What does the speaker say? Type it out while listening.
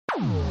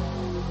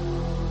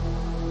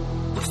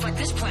Looks like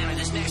this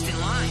planet is next in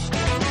line.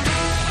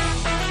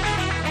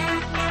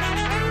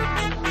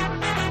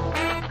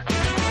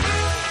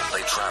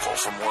 They travel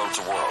from world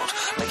to world,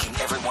 making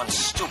everyone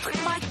stupid.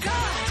 My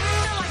God,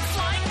 they're like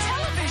flying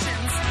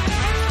televisions.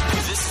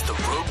 This is the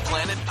Rogue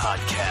Planet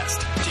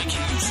Podcast,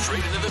 taking you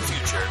straight into the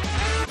future.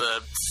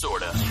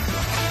 Sorta. So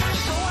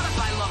what if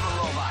I love a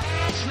robot?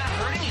 It's not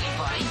hurting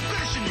anybody.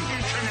 Listen, you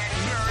internet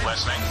nerd.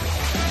 Listening?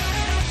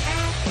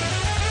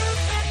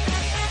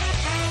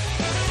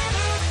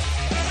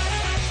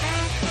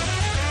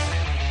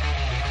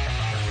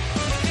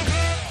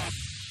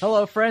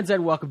 Hello, friends,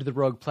 and welcome to the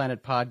Rogue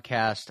Planet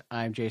Podcast.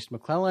 I'm Jason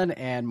McClellan,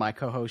 and my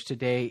co-host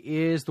today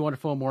is the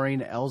wonderful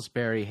Maureen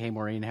Ellsbury. Hey,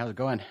 Maureen, how's it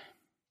going?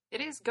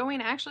 It is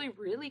going actually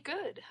really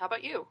good. How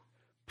about you?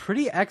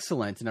 Pretty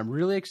excellent, and I'm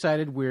really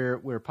excited. We're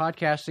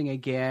podcasting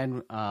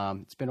again.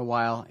 It's been a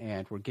while,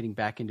 and we're getting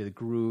back into the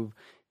groove.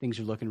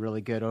 Things are looking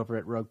really good over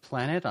at Rogue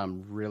Planet.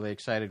 I'm really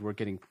excited. We're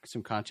getting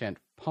some content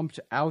pumped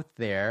out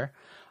there.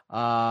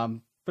 But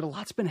a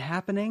lot's been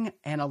happening,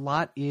 and a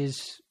lot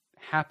is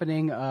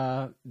happening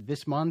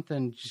this month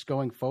and just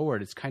going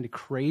forward. It's kind of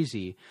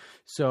crazy.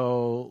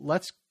 So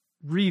let's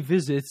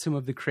revisit some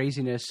of the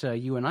craziness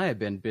you and I have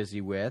been busy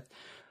with,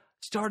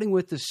 starting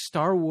with the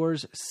Star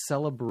Wars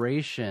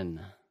Celebration.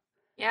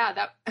 Yeah,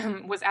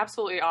 that was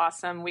absolutely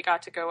awesome. We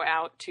got to go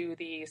out to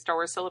the Star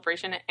Wars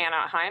Celebration at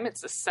Anaheim.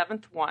 It's the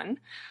 7th one.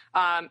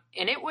 And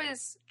it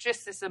was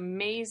just this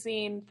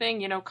amazing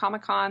thing. You know,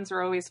 Comic-Cons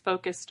are always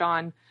focused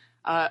on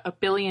a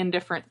billion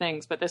different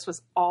things, but this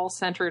was all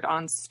centered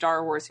on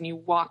Star Wars. And you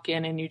walk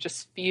in and you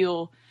just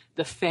feel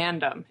the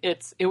fandom.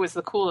 It was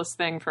the coolest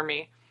thing for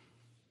me.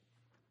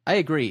 I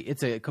agree.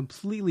 It's a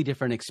completely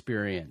different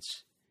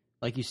experience.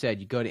 Like you said,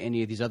 you go to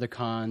any of these other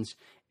cons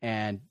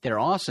and they're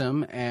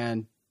awesome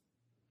and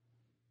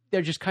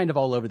they're just kind of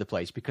all over the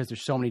place because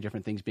there's so many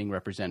different things being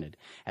represented.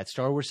 At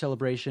Star Wars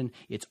Celebration,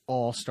 it's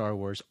all Star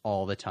Wars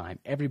all the time.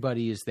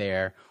 Everybody is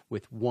there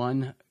with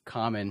one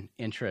common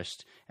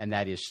interest, and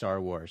that is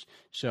Star Wars.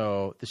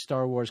 So the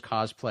Star Wars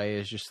cosplay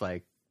is just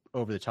like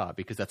over the top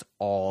because that's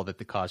all that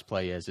the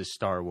cosplay is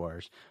Star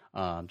Wars.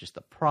 Just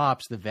the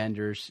props, the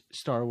vendors,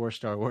 Star Wars,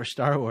 Star Wars,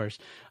 Star Wars.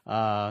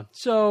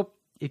 So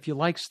if you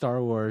like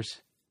Star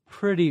Wars,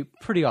 pretty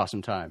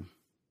awesome time.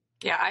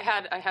 Yeah, I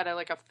had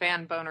a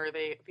fan boner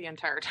the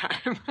entire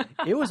time.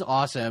 It was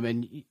awesome.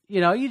 And, you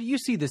know, you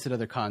see this at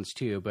other cons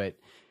too, but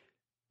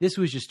this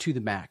was just to the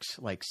max,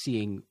 like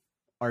seeing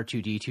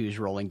R2-D2s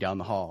rolling down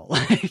the hall.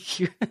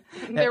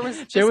 There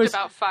was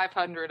about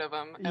 500 of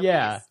them.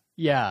 Yeah. Least.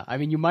 Yeah. I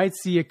mean, you might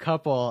see a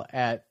couple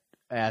at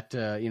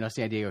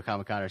San Diego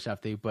Comic-Con or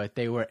something, but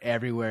they were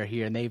everywhere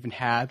here. And they even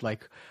had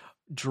like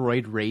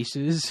droid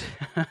races.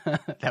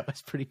 That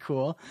was pretty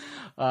cool.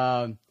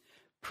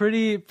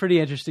 Pretty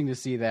interesting to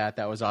see that.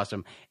 That was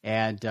awesome.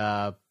 And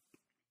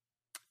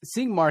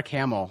seeing Mark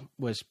Hamill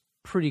was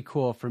pretty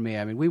cool for me.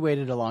 I mean, we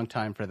waited a long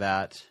time for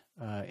that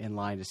in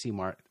line to see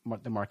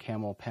the Mark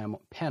Hamill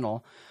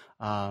panel.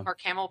 Mark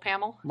Hamill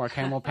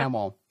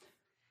panel.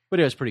 But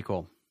it was pretty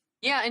cool.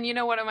 Yeah, and you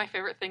know, one of my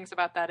favorite things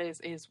about that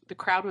is the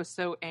crowd was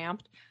so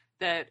amped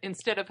that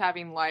instead of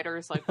having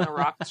lighters like when a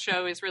rock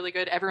show is really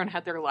good, everyone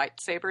had their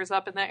lightsabers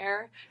up in the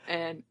air.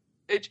 And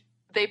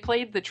they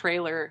played the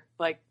trailer,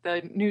 like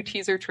the new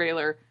teaser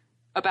trailer,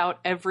 about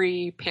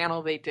every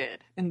panel they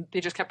did. And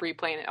they just kept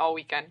replaying it all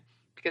weekend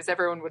because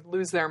everyone would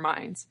lose their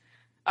minds.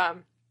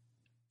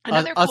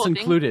 Another us cool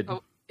included.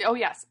 Thing, oh,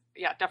 yes.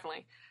 Yeah,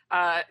 definitely.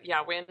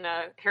 When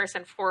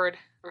Harrison Ford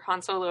or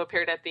Han Solo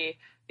appeared at the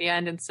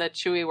end and said,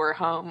 "Chewie, we're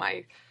home,"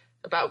 I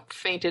about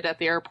fainted at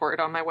the airport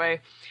on my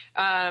way.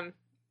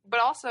 But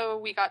also,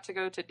 we got to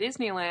go to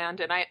Disneyland,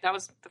 and that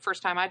was the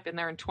first time I'd been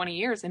there in 20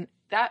 years, and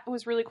that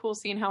was really cool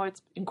seeing how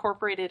it's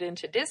incorporated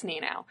into Disney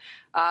now.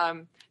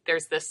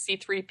 There's the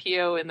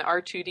C-3PO and the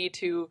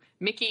R2-D2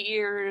 Mickey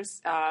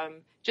ears,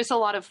 just a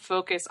lot of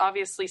focus.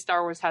 Obviously,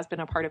 Star Wars has been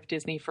a part of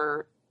Disney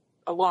for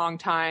a long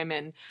time,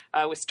 and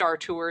with Star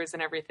Tours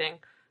and everything,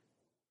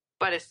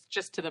 but it's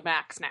just to the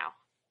max now.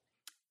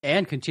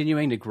 And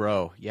continuing to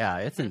grow. Yeah,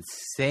 it's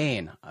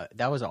insane.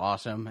 That was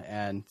awesome.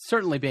 And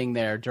certainly being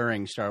there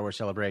during Star Wars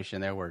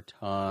Celebration, there were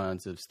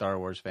tons of Star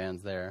Wars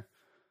fans there.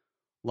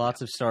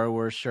 Lots of Star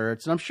Wars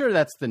shirts. And I'm sure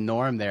that's the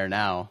norm there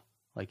now.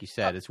 Like you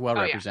said, it's well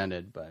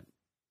represented. Yeah.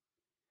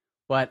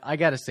 But I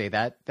got to say,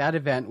 that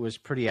event was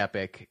pretty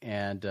epic.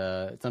 And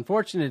it's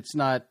unfortunate it's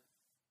not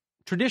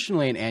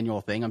traditionally an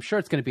annual thing. I'm sure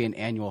it's going to be an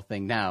annual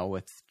thing now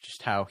with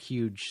just how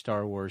huge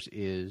Star Wars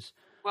is.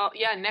 Well,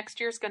 yeah, next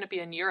year's going to be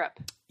in Europe.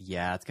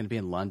 Yeah, it's going to be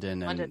in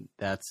London. And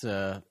that's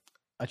a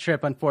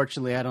trip,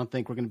 unfortunately, I don't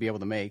think we're going to be able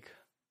to make.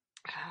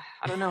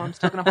 I don't know. I'm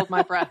still going to hold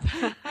my breath.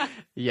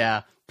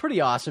 Yeah, pretty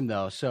awesome,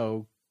 though.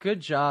 So good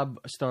job,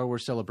 Star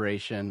Wars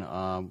Celebration.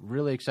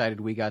 Really excited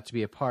we got to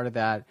be a part of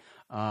that.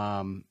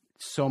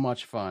 So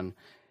much fun.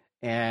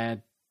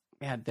 And,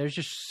 man, there's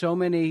just so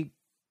many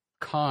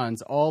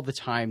cons all the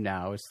time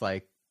now. It's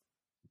like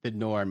the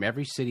norm.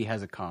 Every city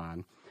has a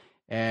con.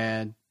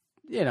 And,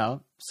 you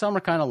know, some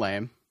are kind of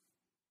lame,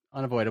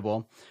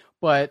 unavoidable.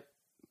 But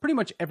pretty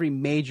much every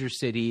major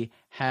city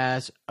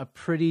has a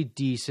pretty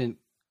decent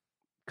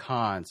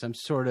con, some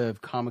sort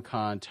of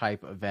Comic-Con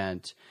type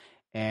event.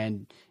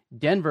 And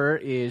Denver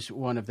is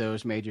one of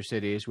those major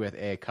cities with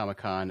a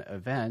Comic-Con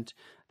event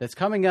that's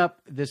coming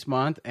up this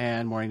month,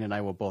 and Maureen and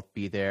I will both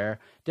be there.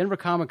 Denver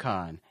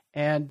Comic-Con.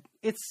 And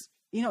it's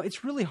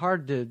really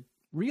hard to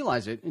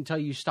realize it until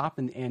you stop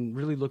and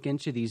really look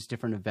into these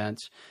different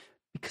events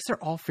because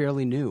they're all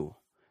fairly new.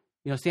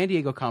 San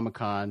Diego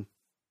Comic-Con,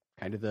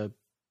 kind of the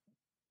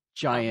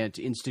giant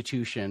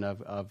institution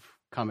of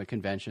comic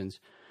conventions,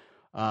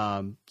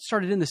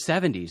 started in the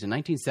 70s, in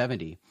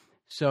 1970.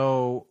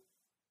 So,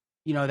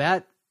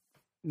 that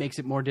makes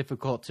it more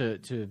difficult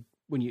to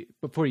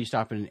before you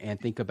stop and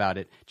think about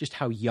it, just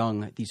how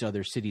young these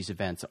other cities'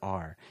 events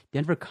are.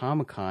 Denver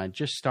Comic-Con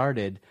just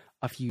started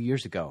a few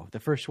years ago. The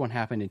first one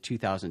happened in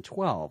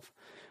 2012.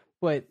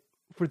 But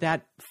for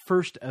that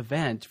first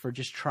event, for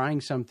just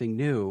trying something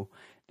new,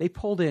 they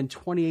pulled in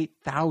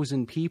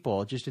 28,000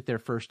 people just at their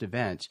first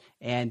event.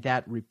 And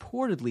that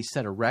reportedly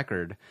set a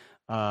record,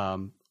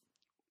 or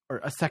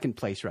a second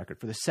place record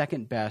for the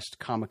second best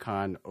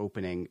Comic-Con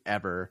opening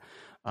ever.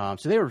 So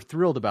they were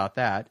thrilled about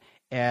that,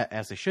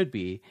 as they should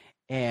be.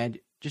 And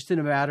just in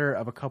a matter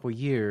of a couple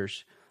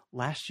years,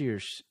 last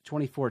year's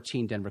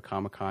 2014 Denver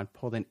Comic-Con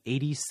pulled in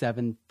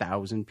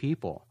 87,000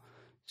 people.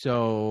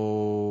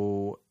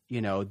 So,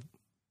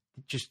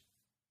 just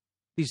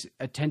these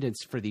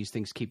attendance for these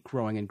things keep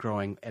growing and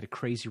growing at a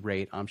crazy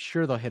rate. I'm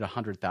sure they'll hit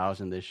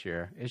 100,000 this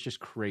year. It's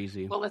just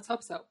crazy. Well, let's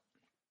hope so.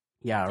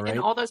 Yeah, right. And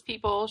all those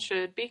people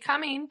should be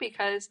coming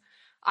because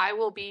I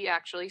will be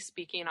actually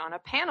speaking on a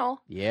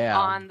panel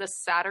on the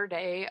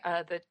Saturday,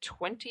 the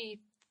 23rd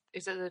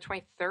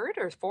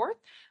or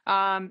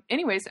 4th?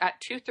 Anyways,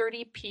 at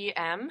 2:30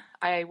 p.m.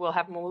 I will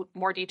have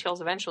more details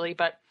eventually,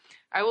 but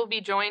I will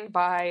be joined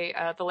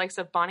by the likes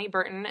of Bonnie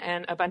Burton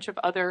and a bunch of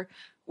other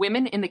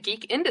women in the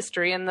geek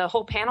industry. And the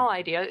whole panel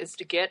idea is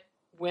to get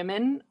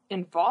women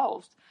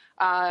involved,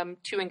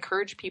 to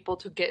encourage people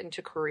to get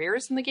into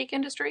careers in the geek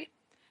industry.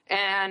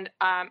 And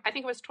I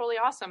think it was totally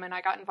awesome. And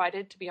I got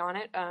invited to be on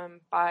it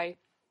by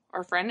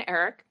our friend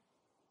Eric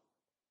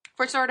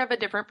for sort of a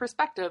different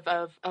perspective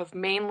of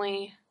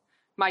mainly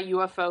my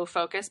UFO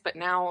focus. But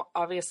now,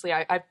 obviously,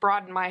 I've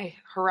broadened my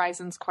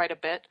horizons quite a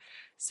bit.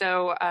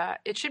 So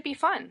it should be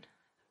fun.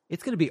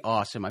 It's going to be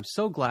awesome. I'm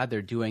so glad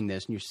they're doing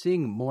this. And you're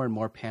seeing more and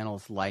more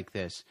panels like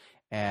this.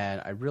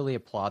 And I really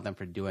applaud them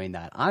for doing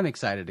that. I'm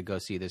excited to go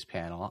see this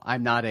panel.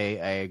 I'm not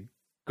a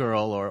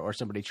girl or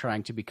somebody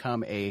trying to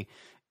become a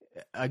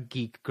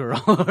geek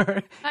girl.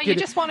 No, you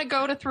just want to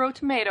go to throw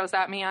tomatoes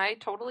at me. I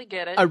totally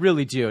get it. I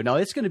really do. No,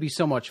 it's going to be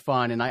so much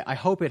fun, and I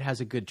hope it has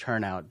a good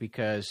turnout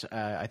because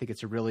I think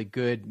it's a really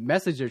good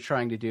message they're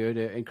trying to do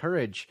to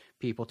encourage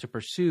people to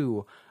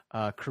pursue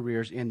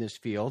careers in this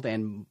field,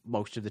 and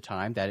most of the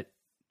time that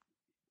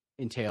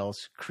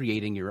entails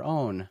creating your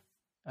own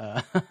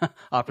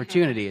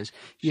opportunities,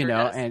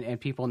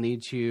 and people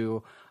need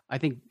to, I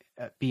think,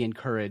 be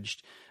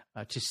encouraged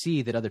to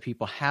see that other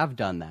people have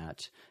done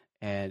that.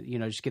 And,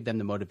 just give them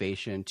the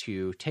motivation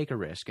to take a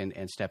risk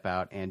and step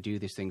out and do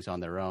these things on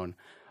their own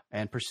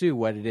and pursue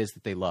what it is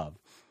that they love.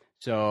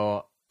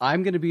 So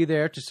I'm going to be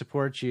there to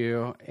support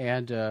you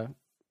and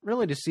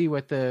really to see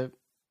what the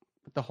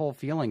whole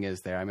feeling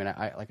is there. I mean,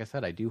 like I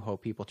said, I do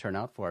hope people turn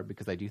out for it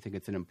because I do think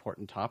it's an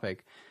important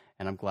topic,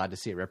 and I'm glad to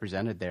see it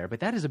represented there. But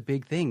that is a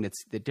big thing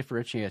that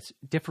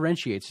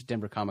differentiates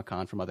Denver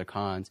Comic-Con from other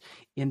cons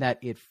in that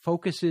it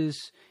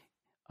focuses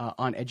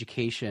on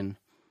education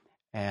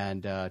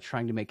and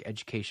trying to make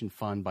education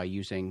fun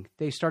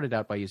they started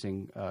out by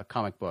using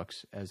comic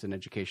books as an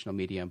educational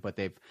medium, but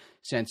they've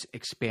since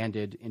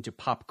expanded into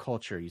pop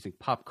culture, using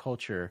pop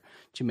culture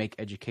to make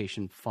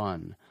education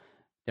fun.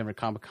 Denver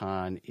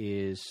Comic-Con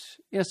is,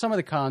 some of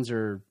the cons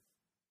the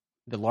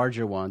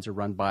larger ones are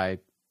run by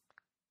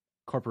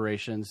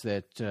corporations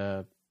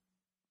that,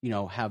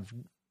 have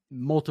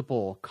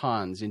multiple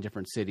cons in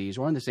different cities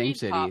or in the same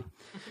city.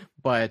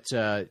 But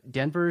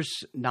Denver's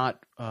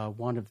not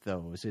one of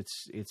those.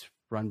 It's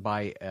run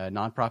by a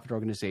nonprofit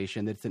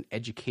organization that's an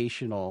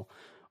educational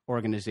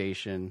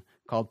organization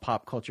called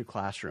Pop Culture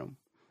Classroom.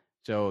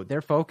 So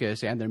their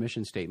focus and their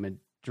mission statement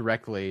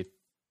directly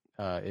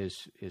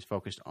is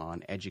focused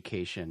on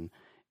education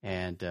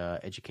and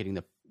educating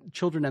the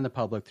children and the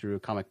public through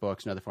comic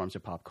books and other forms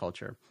of pop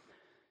culture.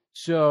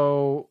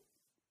 So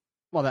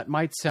while that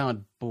might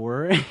sound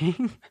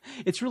boring,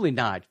 it's really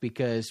not,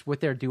 because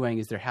what they're doing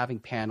is they're having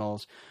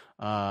panels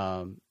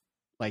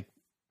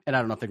and I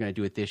don't know if they're going to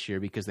do it this year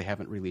because they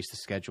haven't released the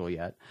schedule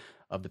yet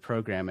of the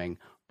programming.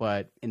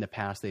 But in the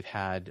past, they've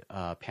had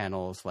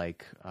panels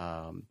like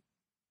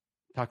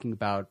talking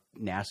about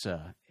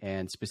NASA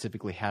and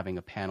specifically having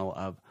a panel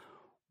of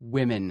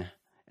women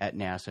at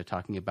NASA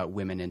talking about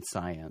women in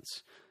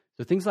science.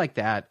 So things like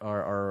that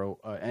are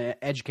an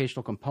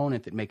educational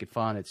component that make it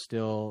fun. It's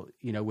still,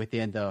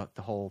 within the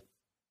whole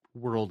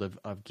world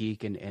of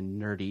geek and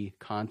nerdy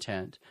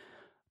content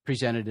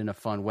presented in a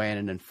fun way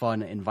and in a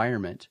fun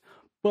environment.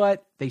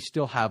 But they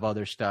still have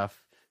other stuff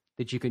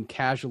that you can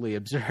casually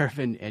observe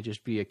and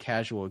just be a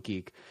casual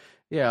geek.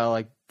 Yeah,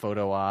 like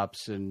photo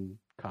ops and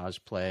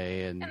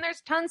cosplay and there's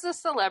tons of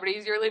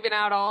celebrities. You're leaving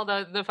out all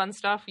the fun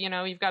stuff. You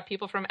know, you've got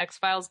people from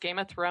X-Files, Game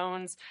of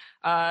Thrones,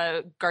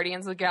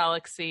 Guardians of the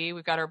Galaxy.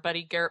 We've got our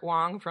buddy Garrett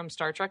Wang from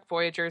Star Trek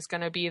Voyager is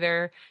going to be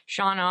there.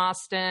 Sean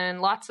Austin,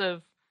 lots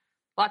of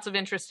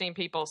interesting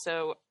people.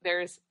 So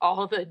there's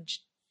all the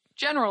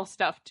general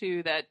stuff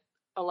too that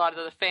a lot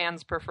of the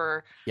fans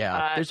prefer.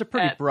 Yeah, there's a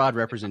pretty broad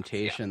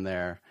representation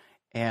there.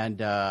 And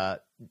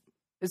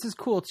this is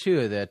cool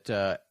too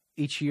that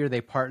each year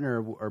they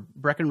partner, or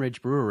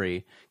Breckenridge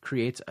Brewery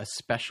creates a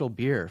special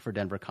beer for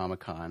Denver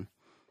Comic-Con.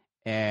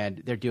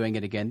 And they're doing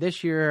it again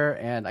this year.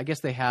 And I guess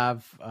they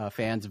have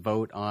fans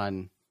vote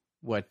on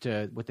what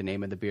the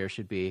name of the beer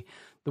should be.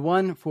 The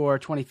one for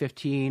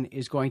 2015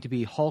 is going to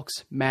be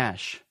Hulk's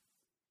Mash.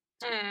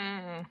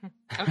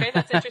 Okay,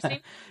 that's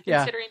interesting. Yeah.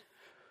 Considering...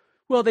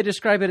 Well, they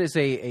describe it as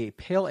a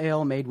pale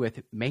ale made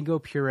with mango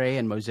puree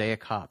and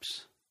mosaic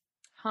hops.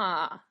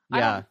 Huh.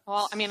 Yeah.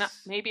 Well, I mean,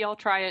 maybe I'll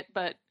try it,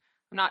 but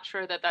I'm not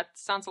sure that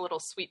sounds a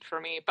little sweet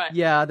for me. But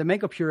yeah, the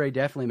mango puree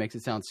definitely makes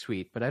it sound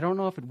sweet, but I don't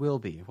know if it will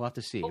be. We'll have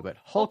to see. But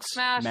Hulk's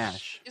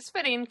Mash is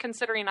fitting,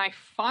 considering I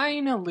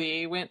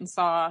finally went and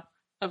saw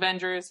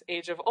Avengers: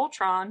 Age of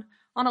Ultron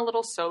on a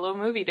little solo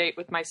movie date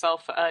with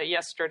myself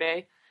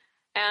yesterday,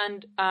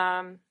 and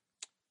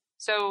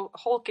so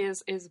Hulk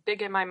is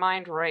big in my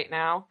mind right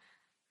now.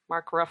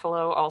 Mark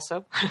Ruffalo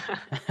also.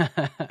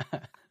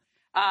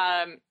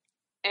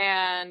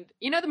 And,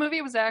 you know, the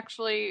movie was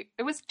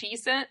it was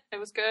decent. It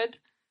was good.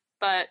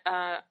 But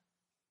I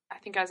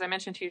think, as I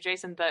mentioned to you,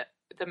 Jason,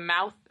 the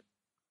mouth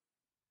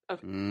of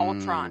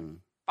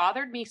Ultron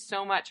bothered me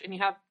so much. And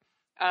you have,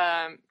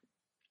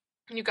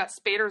 you've got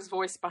Spader's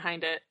voice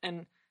behind it.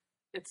 And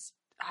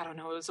I don't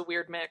know, it was a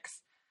weird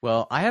mix.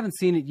 Well, I haven't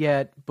seen it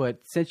yet, but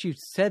since you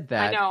said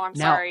that, I know, I'm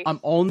sorry. I'm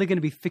only going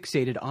to be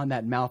fixated on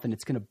that mouth, and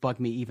it's going to bug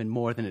me even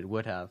more than it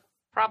would have.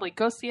 Probably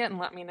go see it and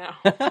let me know.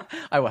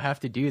 I will have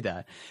to do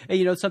that. And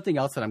you know, something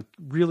else that I'm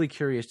really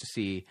curious to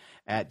see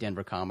at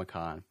Denver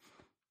Comic-Con.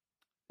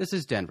 This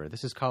is Denver.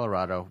 This is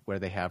Colorado, where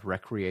they have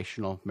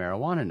recreational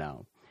marijuana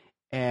now.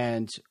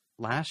 And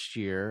last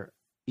year,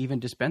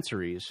 even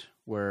dispensaries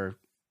were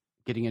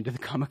getting into the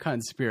Comic-Con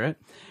spirit,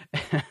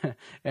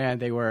 and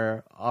they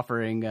were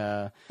offering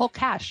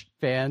cash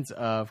fans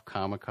of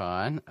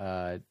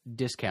Comic-Con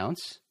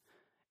discounts,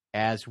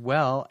 as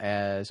well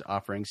as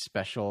offering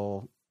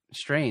special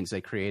strains they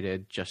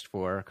created just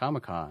for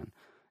Comic-Con.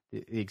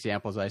 The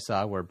examples I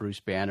saw were Bruce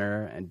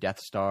Banner and Death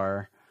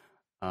Star.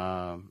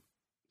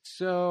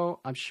 So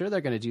I'm sure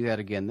they're going to do that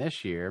again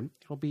this year.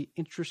 It'll be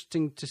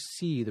interesting to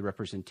see the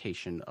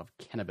representation of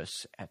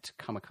cannabis at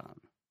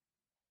Comic-Con.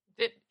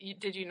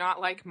 Did you not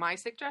like my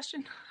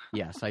suggestion?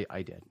 Yes,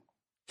 I did.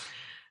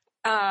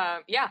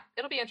 Yeah,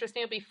 it'll be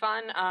interesting. It'll be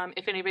fun.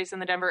 If anybody's in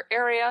the Denver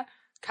area,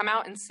 come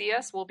out and see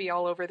us. We'll be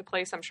all over the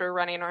place, I'm sure,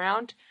 running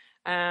around.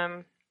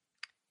 And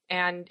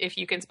if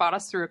you can spot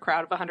us through a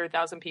crowd of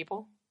 100,000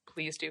 people,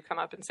 please do come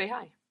up and say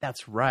hi.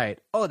 That's right.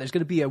 Oh, there's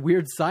going to be a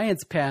weird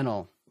science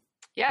panel.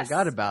 Yes.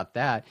 Forgot about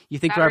that. You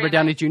think Saturday Robert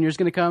Downey night. Jr. is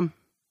going to come?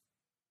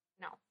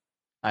 No.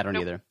 I don't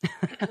Nope. either.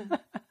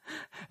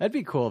 That'd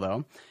be cool,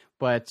 though.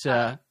 But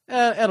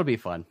it'll be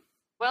fun.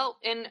 Well,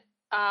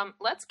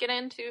 let's get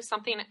into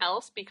something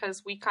else,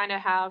 because we kind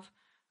of have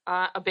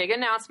a big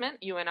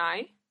announcement, you and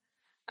I,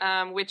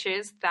 which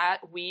is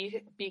that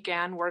we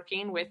began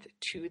working with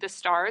To the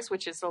Stars,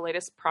 which is the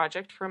latest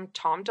project from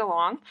Tom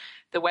DeLonge.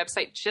 The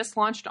website just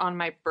launched on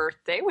my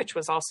birthday, which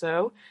was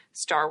also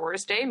Star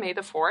Wars Day, May the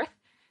 4th.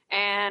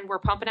 And we're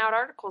pumping out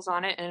articles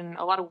on it and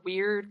a lot of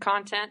weird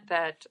content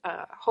that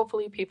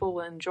hopefully people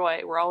will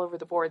enjoy. We're all over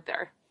the board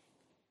there.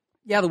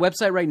 Yeah, the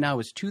website right now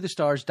is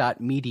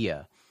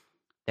tothestars.media.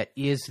 That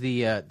is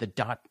the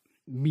dot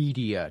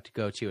media to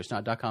go to. It's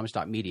not .com, it's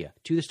 .media.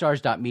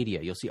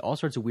 tothestars.media. You'll see all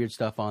sorts of weird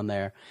stuff on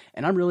there.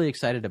 And I'm really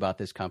excited about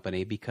this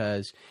company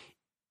because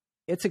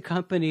it's a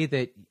company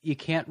that you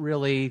can't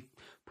really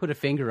put a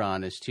finger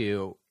on as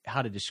to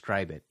how to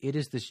describe it. It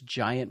is this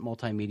giant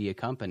multimedia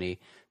company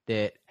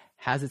that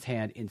has its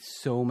hand in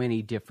so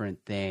many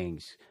different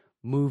things.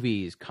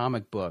 Movies,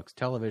 comic books,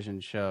 television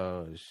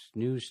shows,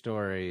 news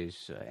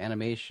stories,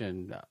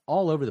 animation,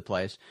 all over the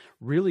place.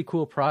 Really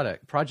cool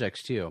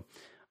projects too.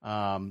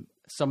 Some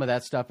of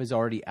that stuff is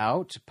already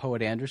out.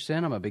 Poet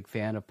Anderson, I'm a big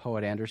fan of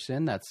Poet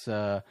Anderson. That's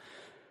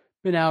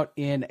been out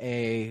in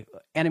a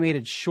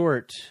animated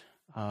short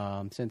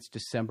since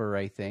December,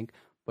 I think.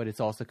 But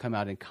it's also come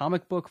out in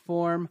comic book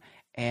form.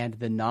 And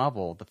the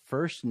novel, the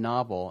first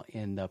novel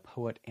in the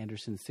Poet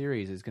Anderson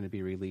series, is going to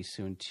be released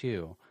soon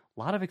too. A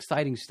lot of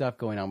exciting stuff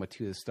going on with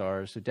To the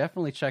Stars, so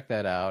definitely check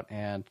that out.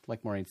 And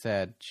like Maureen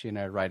said, she and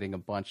I are writing a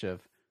bunch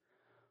of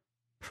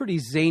pretty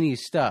zany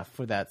stuff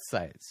for that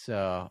site.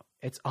 So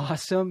it's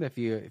awesome. If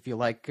you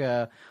like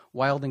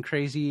wild and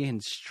crazy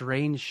and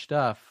strange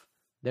stuff,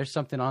 there's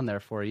something on there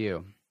for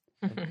you.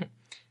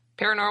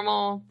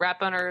 Paranormal, rat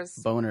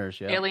boners,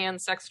 yeah. alien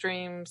sex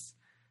dreams,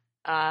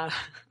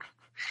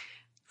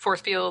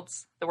 force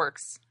fields, the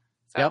works.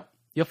 So, Yep.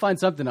 You'll find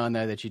something on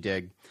there that you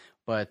dig.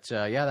 But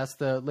yeah, that's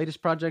the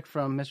latest project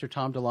from Mr.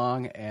 Tom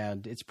DeLonge,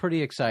 and it's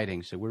pretty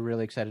exciting. So we're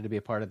really excited to be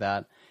a part of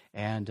that,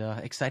 and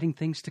exciting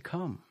things to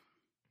come.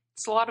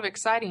 It's a lot of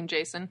exciting,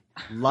 Jason.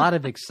 A lot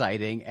of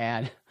exciting,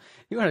 and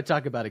you want to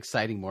talk about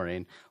exciting,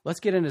 Maureen. Let's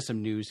get into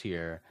some news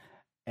here.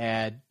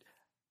 And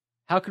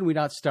how can we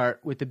not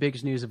start with the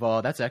biggest news of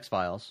all? That's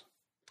X-Files.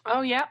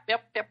 Oh, yeah.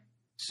 Yep.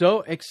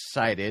 So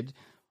excited.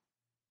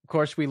 Of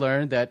course, we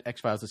learned that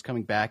X-Files is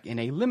coming back in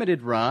a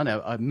limited run,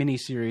 a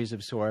mini-series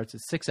of sorts.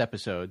 It's 6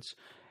 episodes.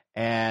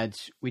 And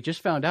we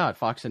just found out,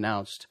 Fox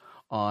announced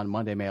on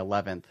Monday, May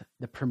 11th,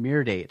 the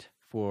premiere date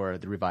for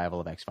the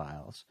revival of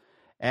X-Files.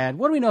 And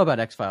what do we know about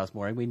X-Files,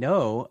 Maureen? We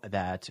know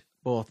that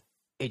both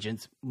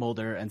Agents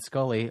Mulder and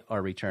Scully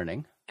are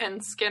returning.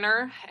 And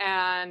Skinner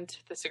and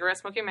the Cigarette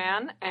Smoking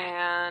Man.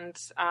 And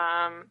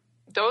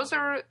those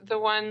are the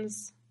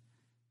ones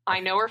I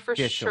know are for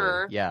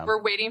sure. Yeah.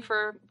 We're waiting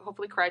for,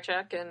 hopefully,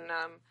 Krychek, and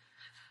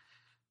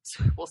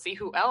we'll see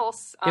who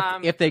else.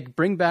 If they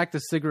bring back the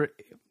cigarette,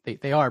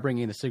 they are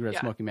bringing the Cigarette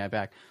Smoking Man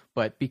back.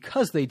 But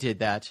because they did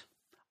that,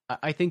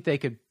 I think they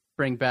could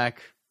bring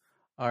back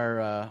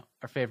our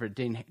favorite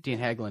Dean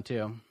Haglund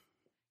too.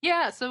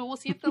 Yeah, so we'll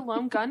see if the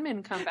Lone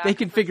Gunmen come back. They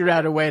can figure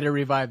out a way to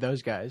revive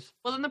those guys.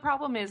 Well, then the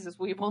problem is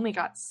we've only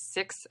got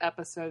 6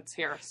 episodes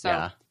here,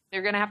 so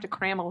they're going to have to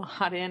cram a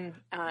lot in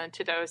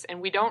to those,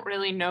 and we don't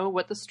really know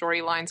what the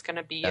storyline's going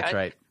to be That's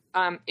yet.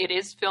 right. It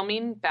is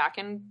filming back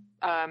in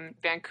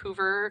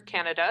Vancouver,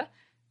 Canada,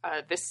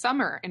 this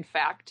summer, in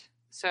fact.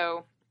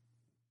 So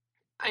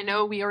I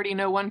know we already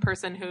know one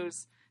person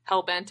who's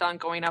hell-bent on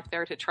going up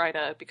there to try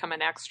to become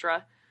an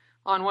extra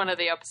on one of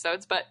the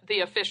episodes, but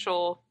the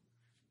official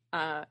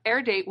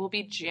air date will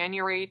be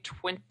January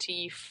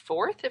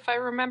 24th, if I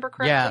remember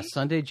correctly. Yeah,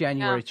 Sunday,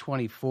 January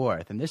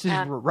 24th. And this is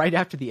right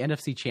after the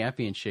NFC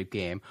Championship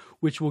game,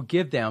 which will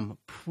give them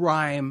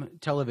prime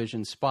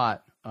television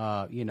spot.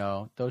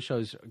 Those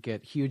shows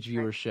get huge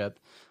viewership. Right.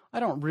 I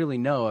don't really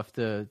know if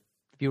the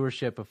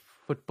viewership of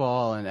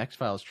football and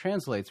X-Files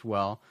translates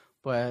well,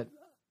 but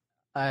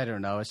I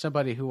don't know. As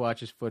somebody who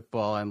watches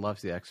football and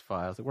loves the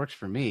X-Files, it works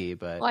for me.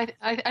 But well,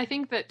 I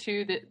think that,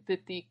 too,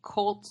 that the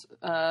cult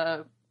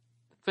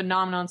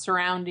phenomenon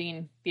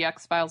surrounding the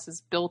X-Files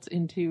is built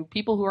into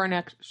people who aren't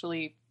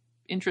actually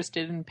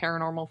interested in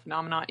paranormal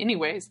phenomena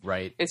anyways.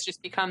 Right. It's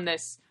just become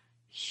this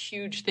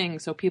huge thing.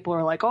 So people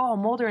are like, oh,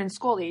 Mulder and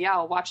Scully, yeah,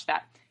 I'll watch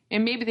that.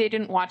 And maybe they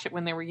didn't watch it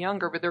when they were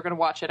younger, but they're going to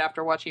watch it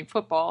after watching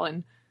football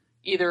and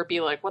either be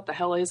like, what the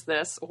hell is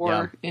this?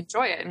 Or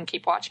enjoy it and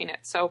keep watching it.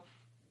 So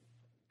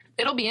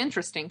it'll be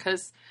interesting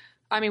because,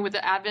 I mean, with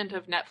the advent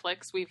of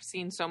Netflix, we've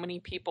seen so many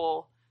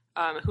people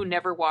who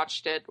never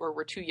watched it or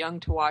were too young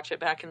to watch it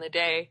back in the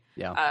day,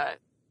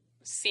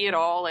 see it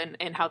all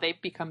and how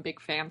they've become big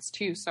fans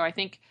too. So I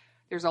think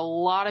there's a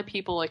lot of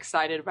people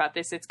excited about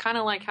this. It's kind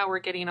of like how we're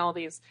getting all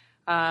these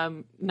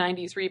 90s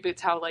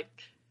reboots, how like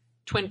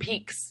Twin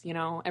Peaks,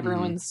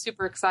 everyone's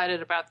super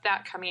excited about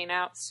that coming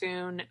out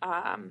soon.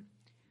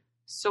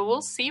 So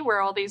we'll see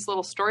where all these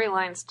little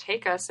storylines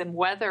take us and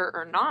whether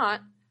or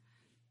not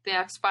the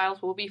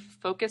X-Files will be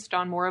focused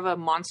on more of a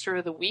Monster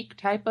of the Week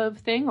type of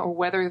thing, or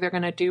whether they're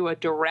going to do a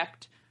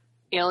direct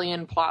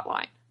alien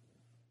plotline.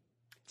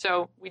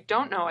 So we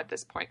don't know at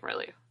this point,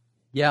 really.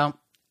 Yeah,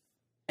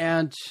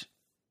 and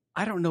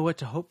I don't know what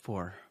to hope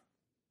for.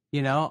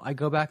 I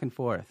go back and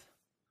forth.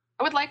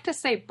 I would like to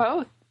say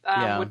both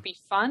would be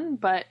fun,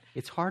 but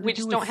it's hard. We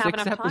just don't have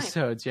enough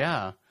episodes. Time.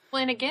 Yeah.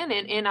 Well, and again,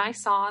 and I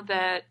saw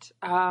that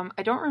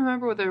I don't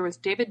remember whether it was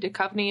David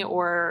Duchovny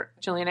or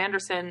Gillian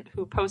Anderson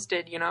who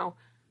posted,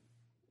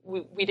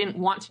 we didn't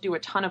want to do a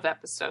ton of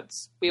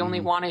episodes. We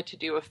only wanted to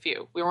do a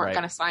few. We weren't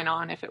going to sign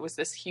on if it was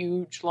this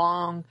huge,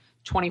 long,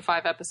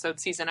 25-episode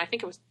season. I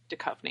think it was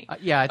Duchovny.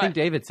 I think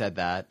David said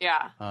that.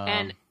 Yeah.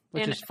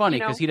 Which is funny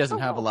because he doesn't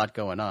have a lot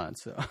going on.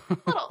 So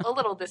a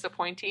little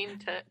disappointing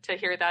to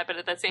hear that, but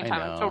at the same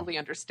time, I totally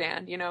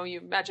understand. You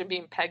imagine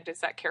being pegged as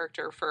that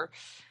character for,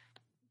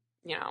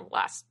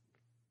 last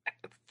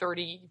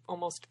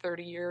almost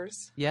 30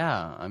 years.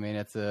 Yeah. I mean,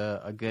 it's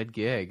a good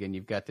gig, and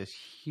you've got this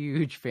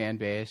huge fan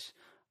base.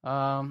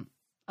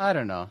 I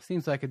don't know.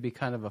 Seems like it'd be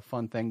kind of a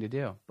fun thing to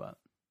do, but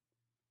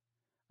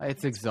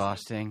it's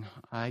exhausting.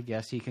 I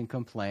guess he can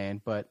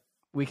complain, but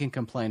we can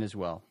complain as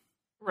well.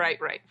 Right.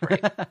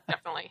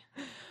 Definitely.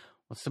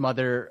 Well, some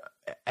other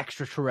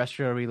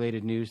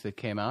extraterrestrial-related news that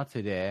came out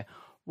today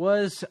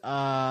was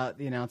the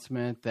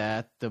announcement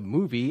that the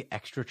movie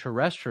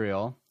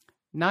Extraterrestrial,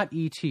 not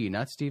E.T.,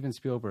 not Steven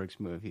Spielberg's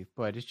movie,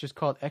 but it's just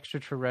called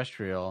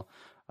Extraterrestrial,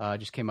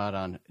 just came out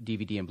on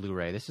DVD and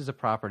Blu-ray. This is a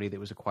property that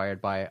was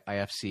acquired by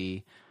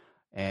IFC,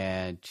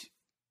 and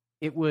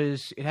it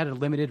had a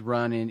limited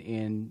run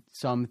in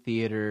some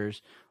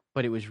theaters,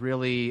 but it was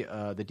really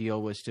the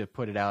deal was to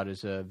put it out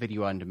as a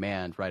video on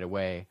demand right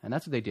away, and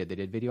that's what they did. They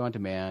did video on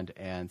demand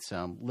and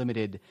some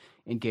limited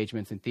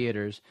engagements in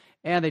theaters,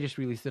 and they just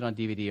released it on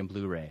DVD and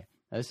Blu-ray.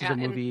 Now, this is a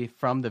movie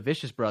from the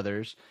Vicious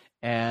Brothers,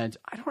 and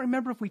I don't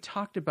remember if we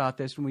talked about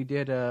this when we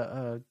did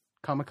a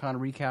Comic-Con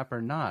recap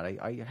or not.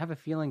 I have a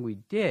feeling we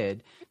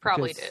did.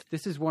 Probably because did.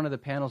 This is one of the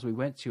panels we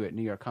went to at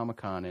New York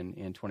Comic-Con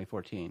in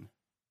 2014.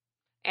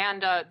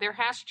 And their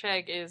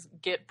hashtag is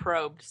Get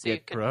Probed. So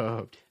Get you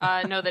probed.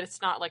 can know that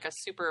it's not like a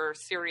super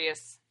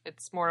serious,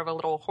 it's more of a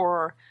little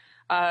horror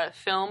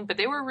film. But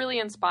they were really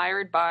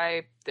inspired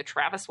by the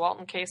Travis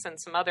Walton case and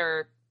some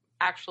other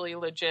actually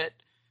legit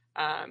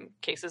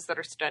cases that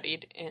are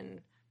studied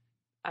in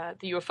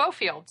the UFO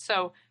field.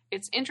 So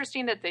it's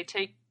interesting that they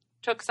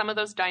took some of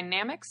those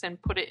dynamics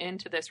and put it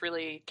into this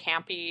really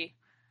campy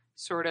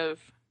sort of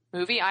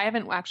movie. I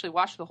haven't actually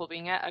watched the whole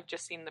thing yet. I've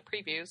just seen the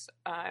previews.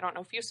 I don't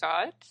know if you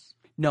saw it.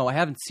 No, I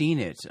haven't seen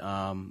it.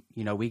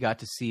 We got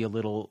to see a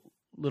little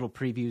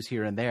previews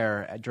here and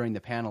there during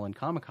the panel in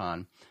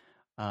Comic-Con.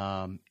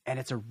 And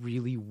it's a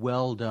really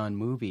well done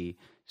movie.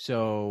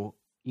 So,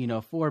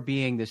 for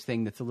being this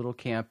thing that's a little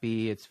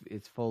campy,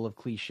 it's full of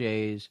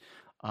cliches.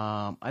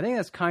 I think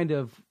that's kind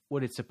of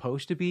what it's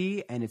supposed to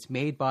be. And it's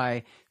made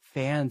by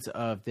fans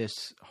of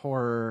this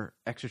horror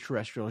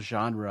extraterrestrial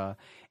genre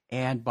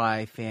and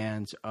by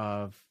fans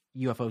of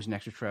UFOs and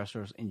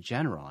extraterrestrials in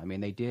general. I mean,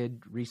 they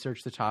did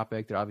research the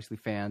topic. They're obviously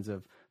fans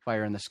of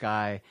Fire in the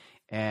Sky.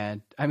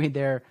 And I mean,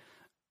 their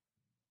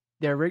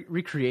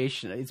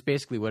recreation, it's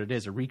basically what it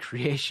is, a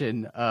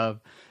recreation of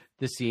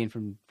the scene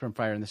from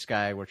Fire in the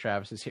Sky where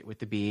Travis is hit with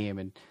the beam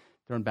and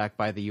thrown back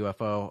by the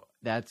UFO.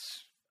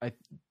 That's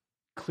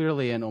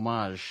clearly an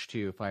homage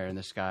to Fire in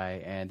the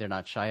Sky, and they're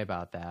not shy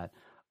about that.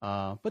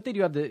 But they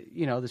do have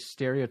the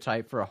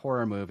stereotype for a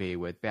horror movie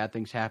with bad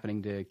things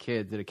happening to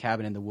kids at a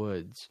cabin in the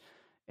woods,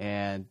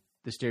 and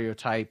the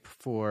stereotype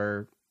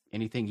for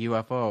anything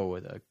UFO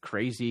with a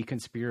crazy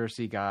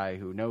conspiracy guy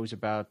who knows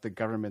about the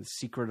government's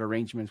secret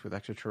arrangements with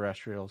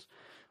extraterrestrials.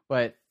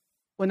 But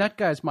when that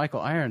guy's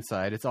Michael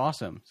Ironside, it's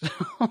awesome.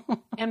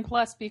 And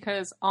plus,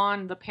 because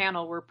on the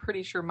panel, we're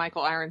pretty sure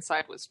Michael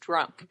Ironside was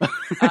drunk.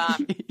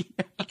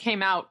 He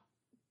came out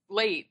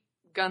late,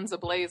 guns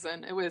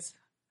a-blazing. It was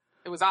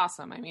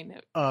awesome. I mean,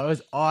 it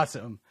was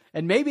awesome.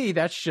 And maybe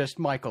that's just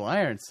Michael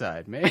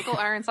Ironside. Michael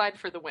Ironside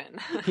for the win.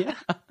 Yeah.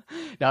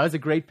 No, it was a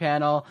great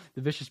panel.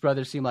 The Vicious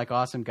Brothers seem like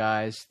awesome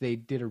guys. They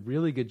did a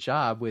really good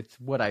job with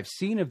what I've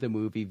seen of the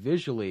movie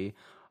visually.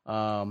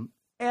 And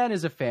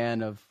as a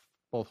fan of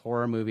both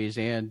horror movies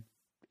and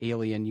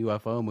alien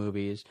UFO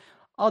movies,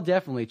 I'll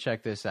definitely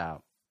check this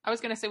out. I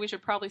was going to say we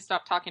should probably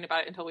stop talking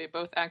about it until we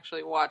both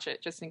actually watch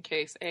it, just in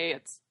case,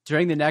 it's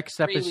during the next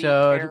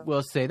episode,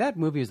 we'll say that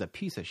movie is a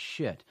piece of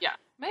shit. Yeah,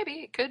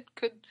 maybe. It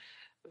could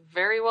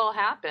very well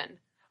happen.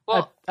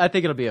 Well, I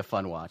think it'll be a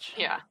fun watch.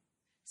 Yeah.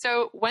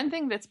 So one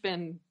thing that's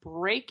been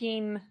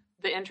breaking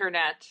the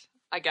internet,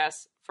 I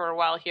guess, for a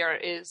while here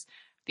is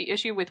the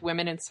issue with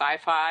women in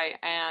sci-fi.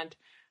 And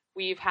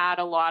we've had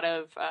a lot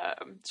of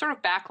sort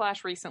of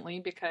backlash recently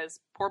because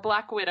poor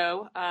Black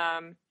Widow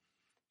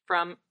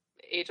from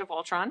Age of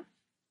Ultron,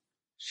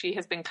 she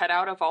has been cut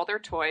out of all their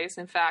toys.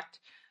 In fact,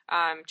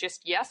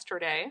 just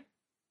yesterday,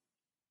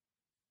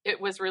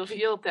 it was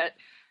revealed that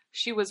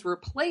she was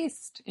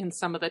replaced in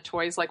some of the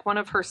toys, like one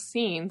of her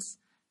scenes,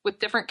 with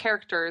different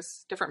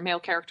characters, different male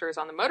characters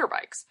on the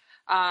motorbikes.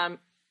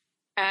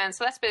 And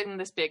so that's been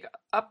this big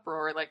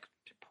uproar, like,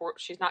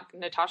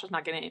 Natasha's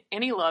not getting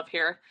any love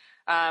here.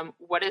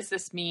 What does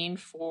this mean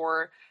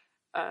for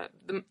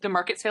the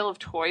market sale of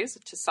toys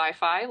to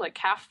sci-fi? Like,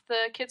 half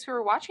the kids who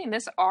are watching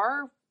this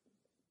are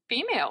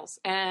females,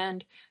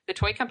 and the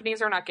toy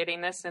companies are not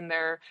getting this, and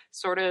they're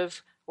sort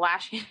of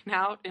lashing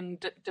out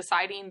and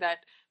deciding that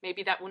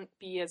maybe that wouldn't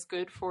be as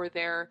good for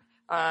their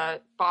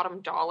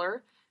bottom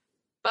dollar.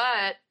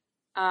 But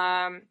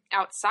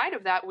outside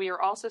of that, we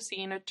are also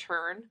seeing a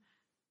turn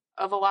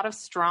of a lot of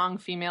strong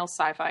female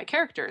sci-fi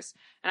characters.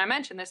 And I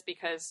mention this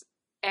because,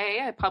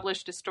 I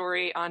published a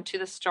story on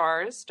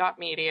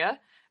tothestars.media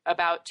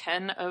about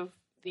 10 of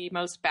the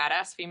most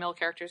badass female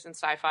characters in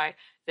sci-fi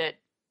that,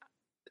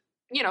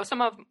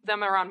 some of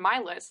them are on my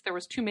list. There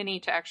was too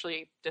many to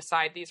actually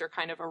decide. These are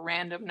kind of a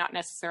random, not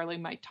necessarily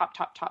my top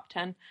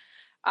 10.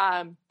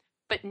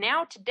 But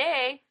now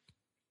today,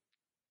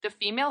 the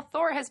female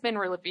Thor has been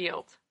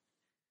revealed.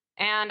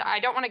 And I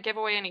don't want to give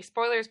away any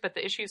spoilers, but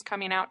the issue's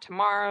coming out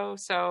tomorrow.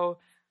 So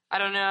I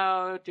don't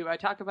know. Do I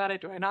talk about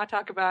it? Do I not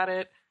talk about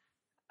it?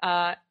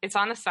 It's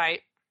on the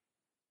site.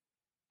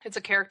 It's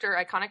a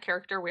iconic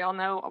character. We all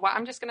know. Well,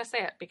 I'm just going to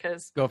say it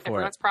because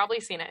everyone's probably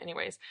seen it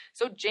anyways.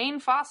 So Jane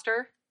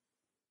Foster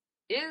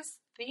is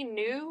the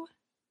new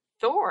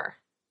Thor.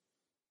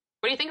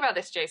 What do you think about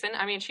this, Jason?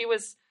 I mean, she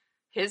was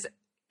his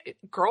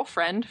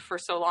girlfriend for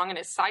so long and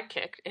his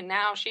sidekick, and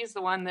now she's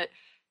the one that,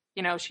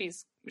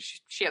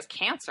 she has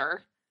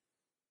cancer,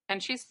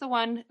 and she's the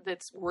one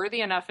that's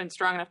worthy enough and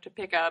strong enough to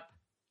pick up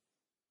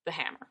the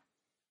hammer.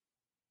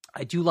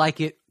 I do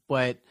like it,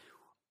 but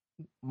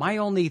my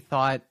only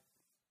thought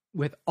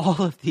with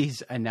all of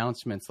these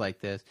announcements like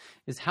this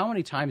is how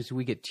many times do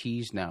we get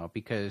teased now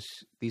because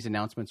these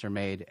announcements are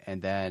made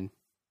and then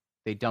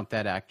they dump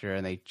that actor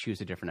and they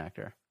choose a different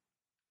actor.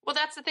 Well,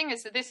 that's the thing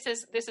is that this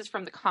is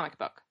from the comic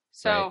book.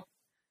 So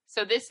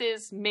So this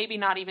is maybe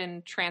not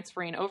even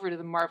transferring over to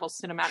the Marvel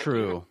Cinematic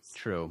Universe.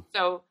 True.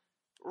 So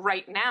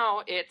right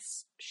now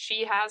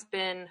she has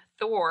been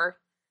Thor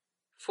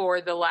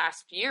for the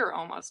last year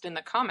almost in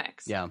the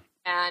comics. Yeah.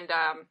 And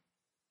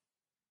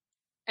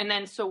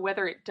then so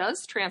whether it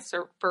does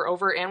transfer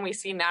over and we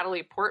see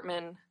Natalie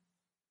Portman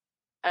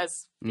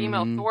as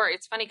female Thor,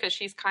 it's funny because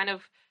she's kind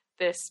of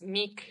this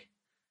meek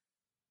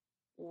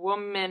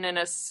woman in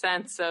a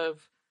sense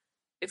of,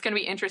 it's going to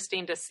be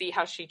interesting to see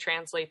how she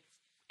translates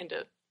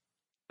into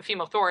a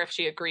female Thor if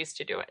she agrees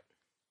to do it.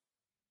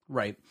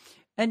 Right.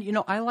 And,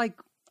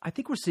 I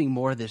think we're seeing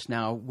more of this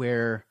now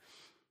where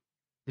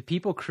the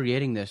people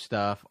creating this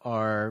stuff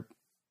are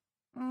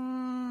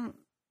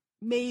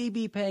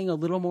maybe paying a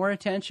little more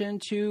attention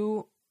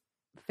to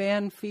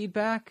fan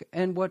feedback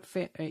and what,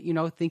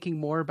 thinking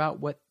more about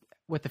what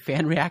the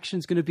fan reaction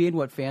is going to be and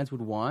what fans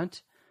would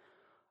want.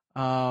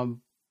 I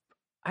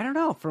don't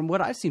know. From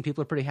what I've seen,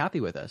 people are pretty happy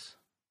with this.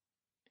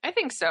 I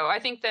think so. I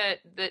think that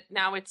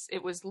now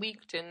it was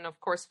leaked, and of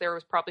course there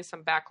was probably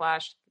some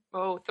backlash.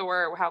 Oh,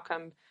 Thor! How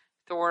come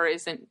Thor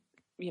isn't,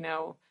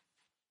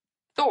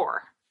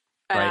 Thor?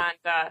 Right.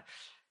 And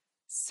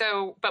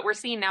but we're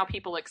seeing now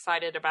people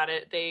excited about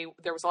it.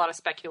 There was a lot of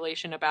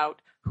speculation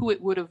about who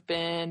it would have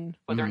been,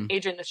 whether an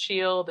Agent of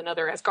S.H.I.E.L.D.,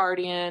 another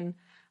Asgardian.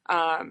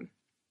 But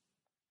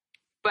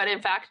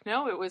in fact,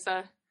 no, it was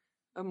a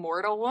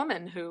mortal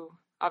woman who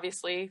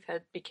obviously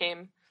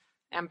became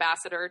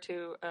ambassador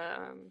to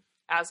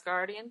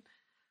Asgardian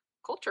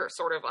culture,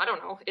 sort of. I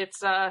don't know.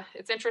 It's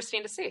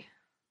interesting to see.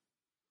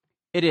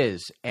 It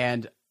is.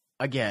 And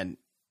again,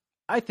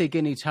 I think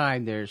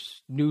anytime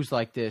there's news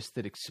like this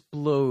that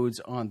explodes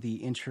on the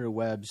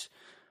interwebs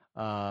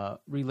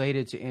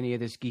related to any of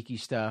this geeky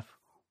stuff,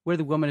 where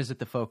the woman is at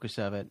the focus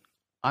of it,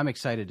 I'm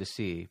excited to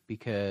see,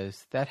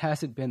 because that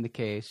hasn't been the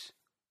case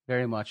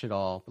very much at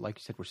all. But like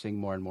you said, we're seeing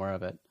more and more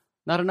of it.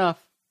 Not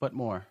enough, but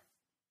more.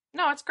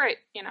 No, it's great.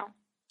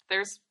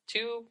 There's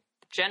two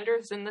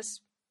genders in this,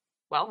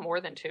 well, more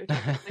than two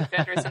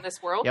genders in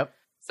this world. Yep.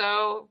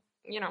 So,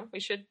 we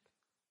should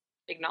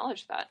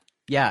acknowledge that.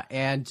 Yeah,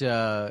 and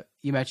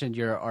you mentioned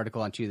your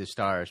article on To the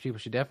Stars. People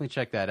should definitely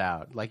check that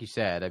out. Like you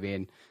said, I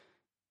mean,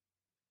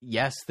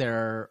 yes,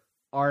 there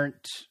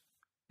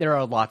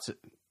are lots of,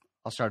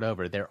 I'll start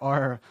over. There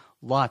are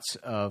lots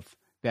of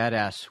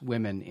badass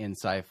women in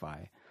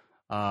sci-fi.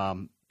 A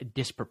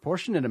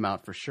disproportionate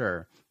amount for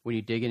sure. When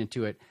you dig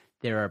into it,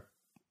 there are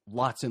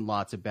lots and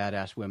lots of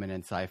badass women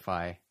in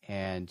sci-fi,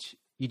 and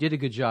you did a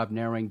good job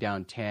narrowing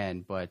down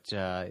 10, but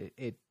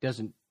it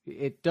doesn't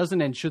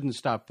and shouldn't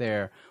stop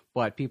there.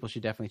 But people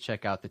should definitely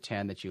check out the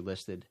 10 that you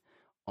listed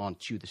on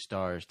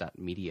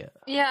tothestars.media.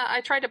 Yeah,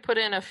 I tried to put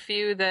in a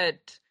few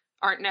that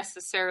aren't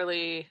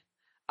necessarily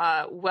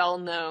well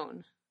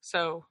known.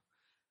 So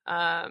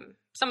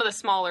some of the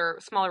smaller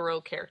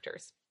role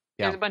characters.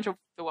 Yeah. There's a bunch of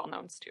the well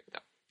knowns too, though.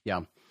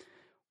 Yeah.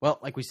 Well,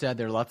 like we said,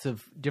 there are lots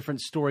of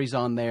different stories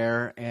on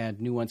there and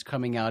new ones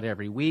coming out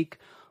every week.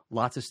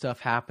 Lots of stuff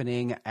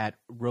happening at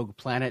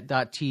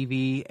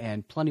rogueplanet.tv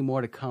and plenty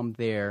more to come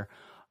there.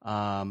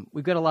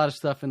 We've got a lot of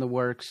stuff in the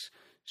works,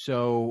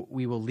 so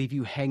we will leave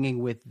you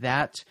hanging with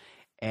that.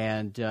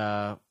 And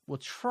we'll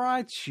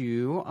try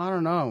to, I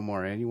don't know,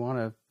 Maureen, you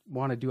want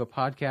to do a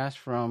podcast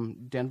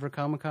from Denver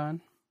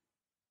Comic-Con?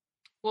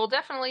 We'll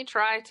definitely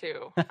try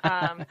to.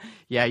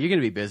 Yeah, you're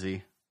going to be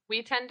busy.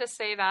 We tend to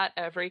say that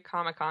every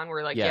Comic-Con.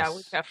 We're like, Yes. yeah,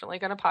 we're definitely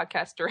going to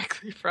podcast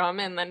directly from,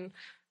 and then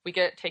we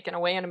get taken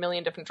away in a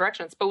million different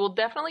directions. But we'll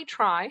definitely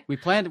try. We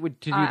planned to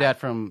do that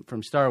from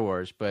Star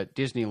Wars, but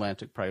Disneyland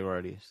took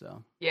priority.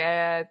 So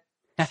Yeah,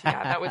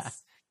 that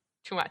was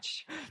too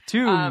much.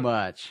 Too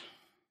much.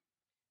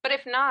 But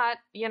if not,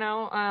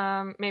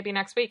 maybe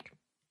next week.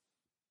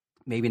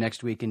 Maybe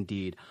next week,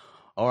 indeed.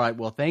 All right.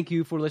 Well, thank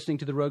you for listening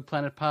to the Rogue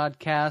Planet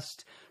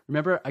podcast.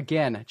 Remember,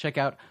 again, check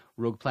out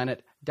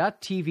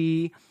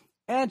rogueplanet.tv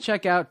and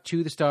check out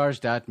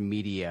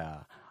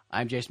tothestars.media.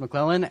 I'm Jason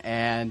McClellan,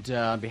 and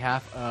on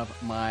behalf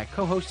of my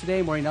co-host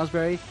today, Maureen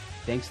Ellsbury,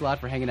 thanks a lot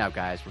for hanging out,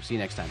 guys. We'll see you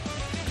next time.